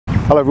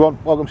Hello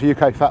everyone, welcome to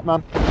UK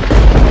Fatman.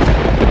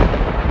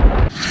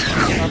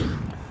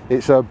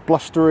 It's a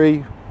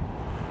blustery,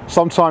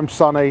 sometimes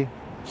sunny,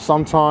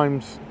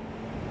 sometimes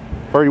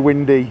very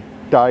windy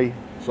day,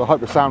 so I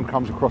hope the sound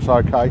comes across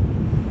okay.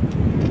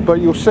 But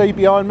you'll see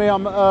behind me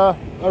I'm at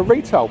a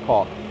retail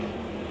park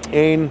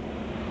in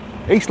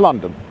East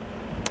London,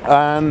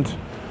 and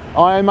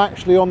I am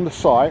actually on the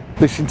site,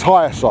 this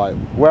entire site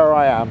where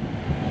I am,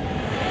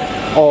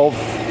 of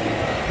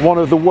one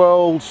of the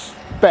world's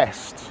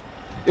best,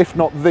 if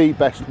not the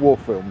best, war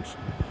films.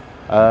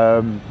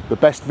 The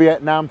best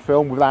Vietnam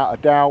film without a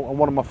doubt, and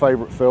one of my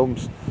favourite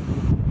films.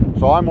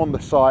 So I'm on the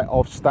site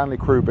of Stanley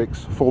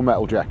Kubrick's Full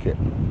Metal Jacket,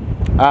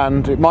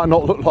 and it might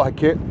not look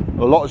like it,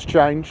 a lot has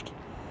changed,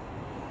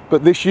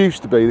 but this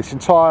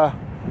entire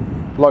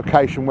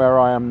location where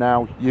I am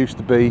now used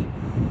to be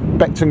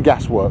Beckon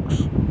Gas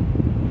Works,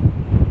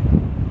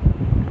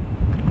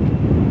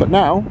 but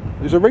now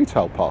there's a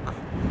retail park,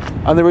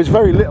 and there is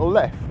very little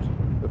left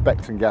of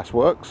Beckon Gas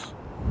Works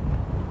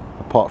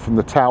apart from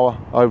the tower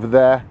over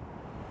there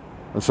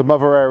and some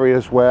other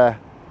areas where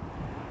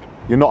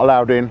you're not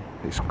allowed in.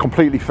 It's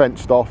completely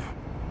fenced off.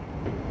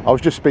 I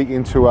was just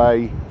speaking to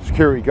a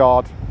security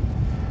guard,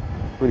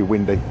 really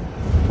windy,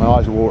 my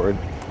eyes are watering,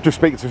 just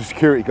speaking to a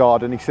security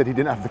guard, and he said he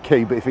didn't have the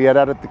key, but if he had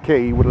added the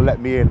key he would have let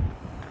me in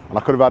and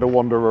I could have had a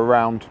wander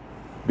around,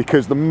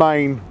 because the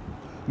main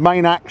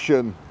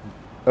action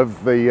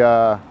of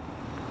the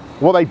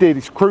what they did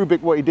is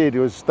Kubrick, what he did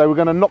was they were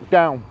going to knock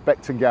down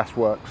Beckon Gas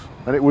Works,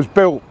 and it was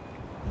built,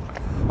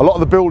 a lot of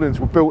the buildings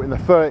were built in the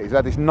 30s, they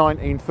had this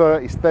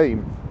 1930s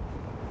theme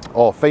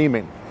or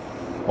theming,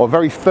 or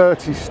very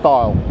 30s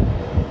style,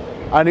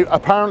 and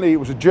apparently it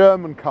was a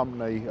German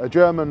company, a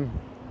German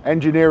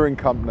engineering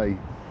company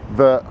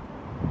that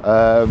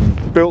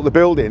built the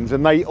buildings,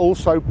 and they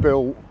also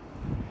built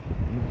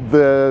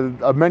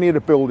many of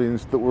the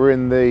buildings that were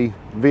in the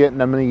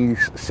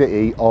Vietnamese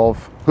city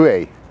of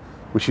Hue,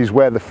 which is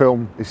where the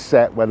film is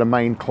set, where the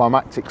main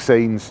climactic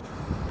scenes,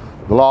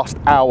 the last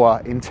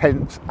hour,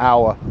 intense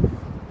hour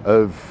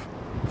of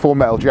Full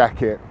Metal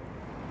Jacket.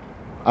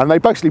 And they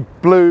basically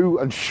blew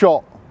and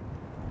shot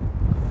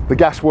the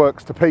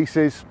gasworks to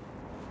pieces,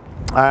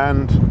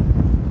 and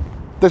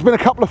there's been a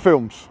couple of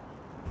films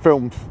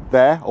filmed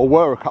there, or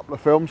were a couple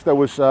of films. There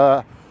was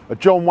a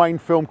John Wayne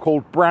film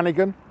called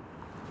Brannigan,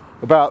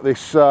 about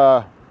this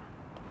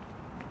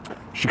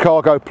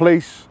Chicago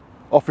police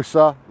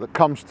officer that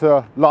comes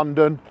to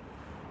London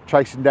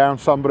chasing down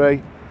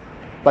somebody.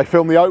 They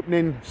filmed the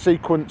opening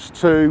sequence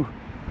to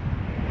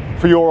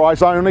For Your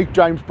Eyes Only,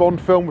 James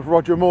Bond film with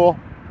Roger Moore,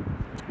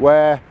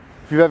 where,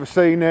 if you've ever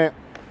seen it,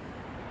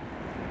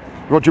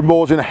 Roger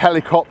Moore's in a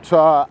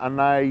helicopter and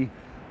they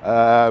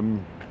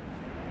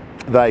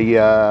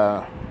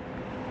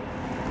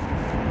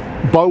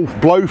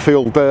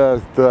Blowfield,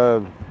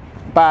 the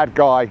bad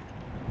guy,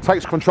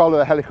 takes control of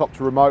the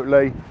helicopter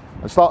remotely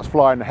and starts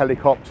flying the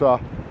helicopter,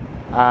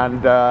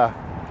 and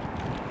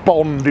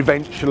Bond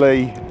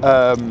eventually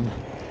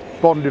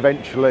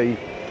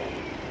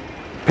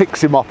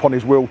picks him up on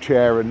his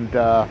wheelchair and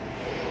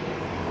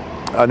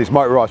his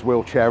motorised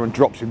wheelchair and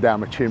drops him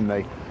down the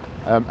chimney.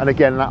 And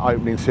again, that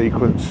opening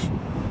sequence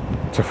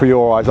to For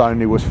Your Eyes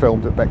Only was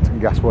filmed at Beckon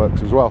Gas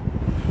Works as well.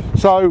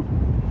 So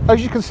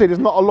as you can see, there's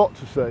not a lot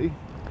to see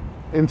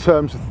in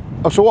terms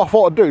of, so what I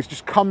thought I'd do is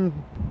just come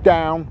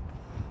down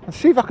and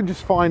see if I can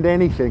just find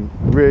anything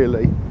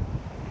really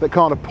that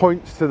kind of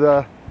points to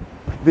the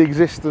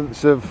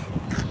existence of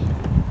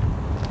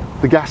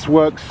the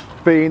gasworks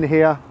being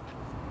here.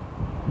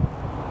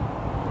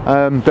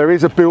 There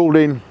is a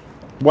building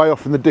way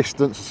off in the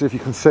distance, see if you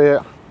can see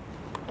it.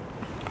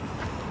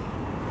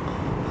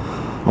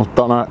 I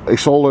don't know,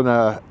 it's all in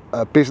a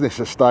business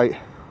estate,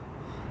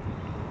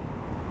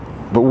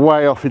 but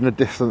way off in the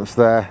distance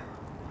there's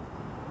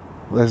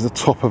the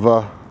top of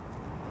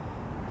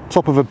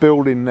a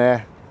building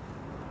there.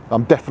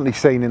 I'm definitely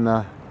seen in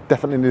the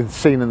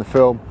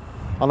film,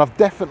 and I've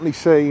definitely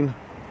seen,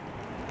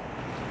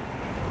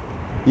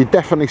 you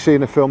definitely see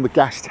in the film, the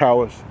gas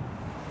towers,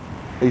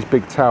 these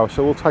big towers.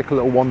 So we'll take a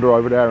little wander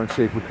over there and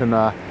see if we can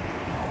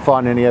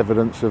find any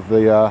evidence of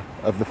the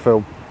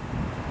film.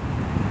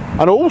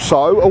 And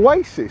also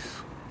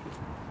Oasis,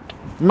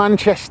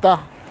 Manchester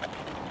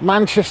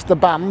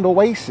band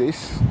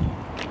Oasis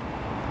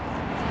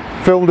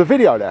filmed a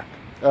video there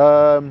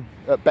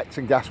at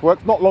Beckon Gas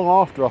Works not long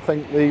after I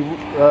think the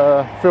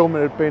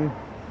filming had been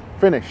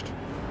finished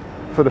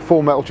for the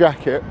Full Metal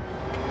Jacket.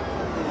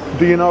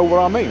 Do you know what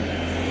I mean?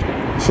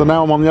 So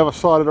now I'm on the other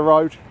side of the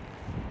road,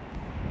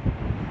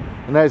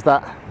 and there's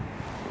that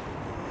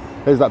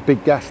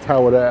big gas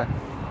tower there,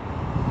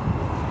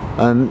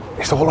 and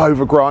it's all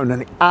overgrown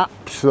and it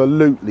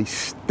absolutely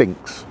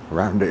stinks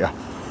around here.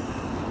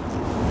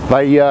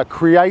 They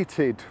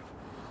created,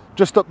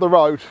 just up the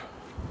road,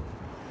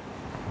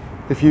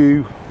 if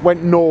you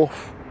went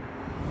north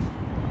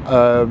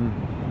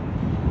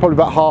probably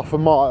about half a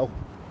mile,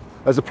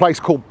 there's a place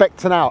called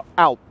Beckon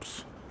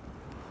Alps,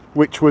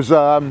 which was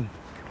a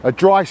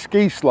dry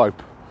ski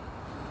slope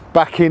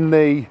back in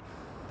the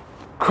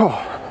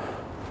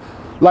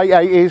late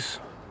 80s.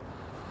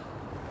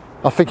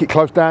 I think it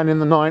closed down in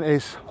the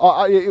 90s.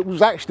 It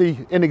was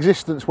actually in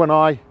existence when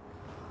I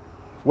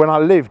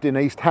lived in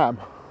East Ham,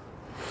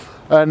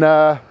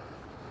 and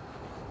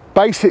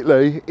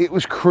basically it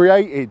was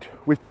created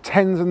with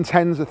tens and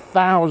tens of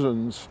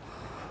thousands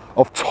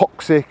of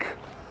toxic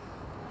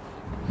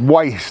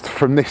waste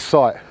from this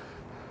site.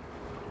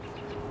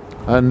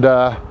 And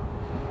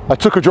I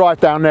took a drive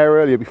down there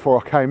earlier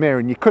before I came here,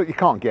 and you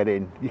can't get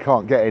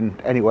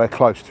in anywhere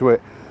close to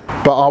it.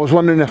 But I was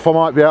wondering if I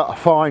might be able to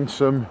find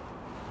some,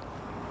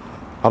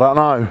 I don't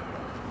know,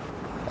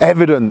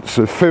 evidence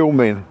of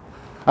filming,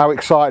 how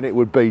exciting it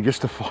would be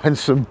just to find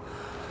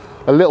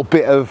a little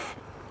bit of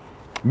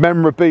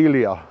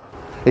memorabilia.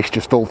 It's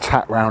just all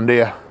tat round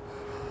here.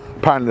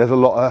 Apparently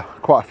there's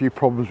quite a few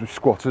problems with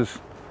squatters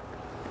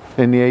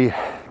in the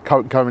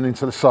going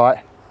into the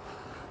site.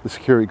 The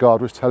security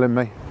guard was telling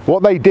me.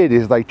 What they did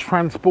is they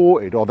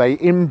transported, or they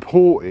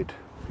imported,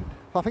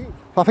 I think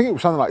it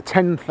was something like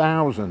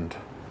 10,000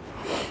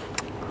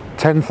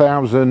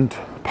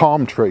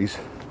 palm trees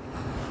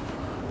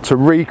to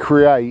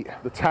recreate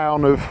the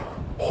town of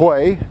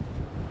Hue.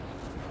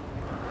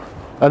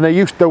 And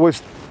there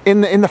was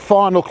in the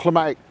final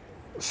climatic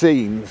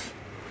scenes,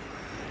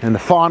 in the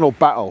final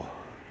battle,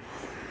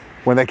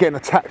 when they're getting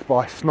attacked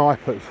by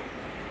snipers,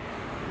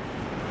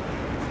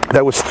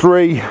 there was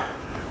 3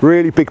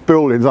 really big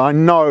buildings. I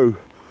know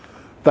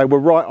they were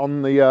right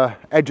on the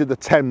edge of the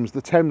Thames.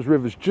 The Thames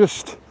River's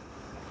just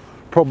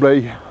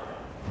probably a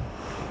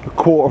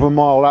quarter of a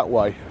mile that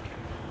way.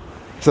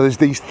 So there's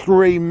these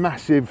 3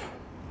 massive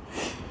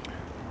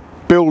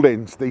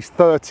buildings, these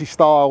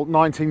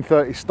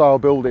 1930 style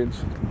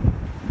buildings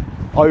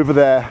over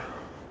there,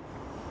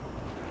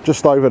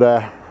 just over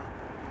there.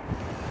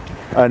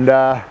 And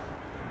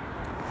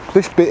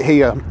this bit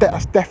here,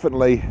 that's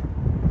definitely,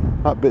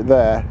 that bit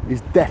there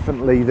is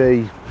definitely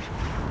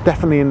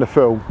in the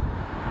film.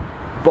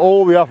 But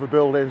all the other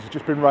buildings have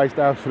just been raised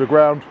down to the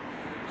ground.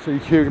 So a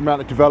huge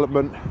amount of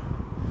development,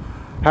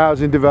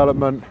 housing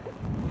development.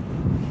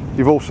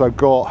 You've also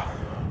got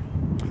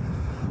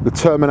the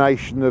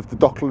termination of the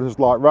Docklands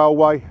Light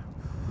Railway.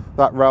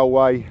 That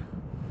railway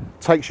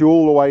takes you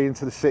all the way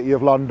into the City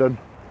of London,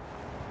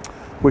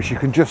 which you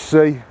can just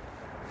see. I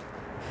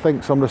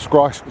think some of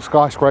the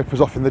skyscrapers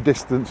off in the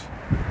distance.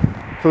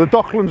 So the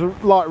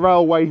Docklands Light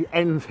Railway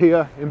ends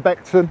here in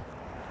Beckton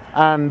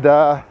and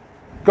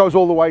goes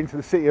all the way into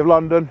the City of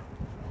London.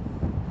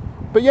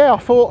 But yeah, I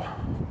thought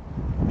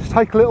just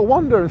take a little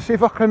wander and see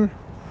if I could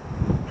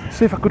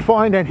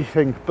find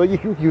anything. But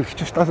you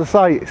just, as I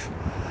say,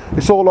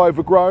 it's all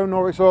overgrown,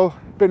 or it's all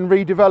been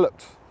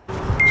redeveloped.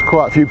 There's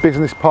quite a few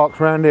business parks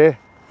around here,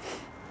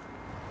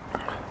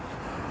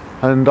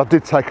 and I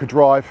did take a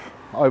drive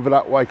over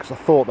that way because I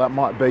thought I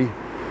might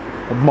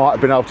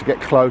have been able to get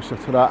closer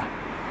to that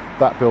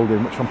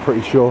building, which I'm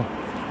pretty sure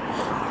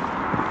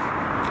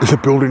is a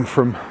building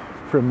from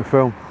the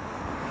film.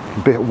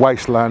 A bit of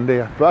wasteland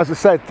here. But as I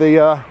said,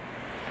 the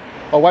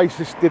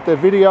Oasis did their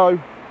video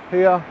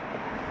here.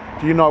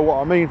 Do you know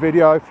what I mean?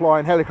 Video,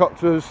 flying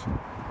helicopters.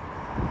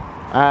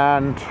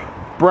 And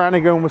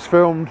Brannigan was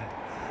filmed.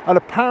 And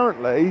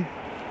apparently,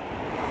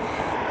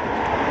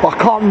 but I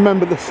can't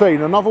remember the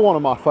scene. Another one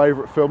of my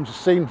favourite films, a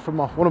scene from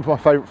one of my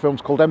favourite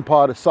films called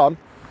Empire of the Sun.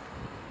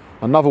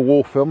 Another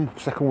war film,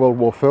 Second World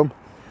War film.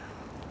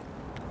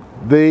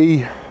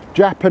 The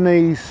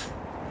Japanese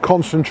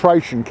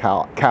concentration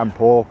camp,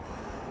 or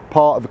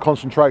part of the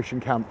concentration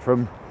camp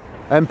from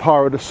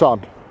Empire of the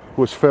Sun,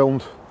 was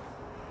filmed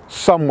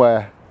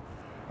somewhere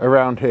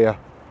around here.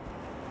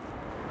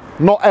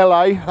 Not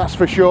LA, that's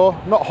for sure,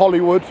 not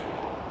Hollywood,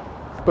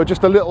 but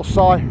just a little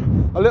slice,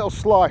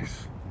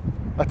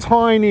 a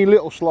tiny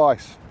little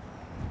slice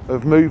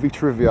of movie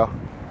trivia.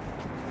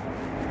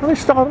 And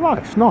it's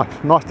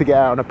nice to get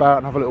out and about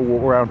and have a little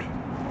walk around.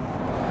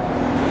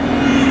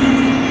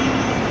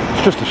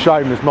 It's just a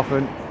shame there's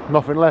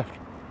nothing left.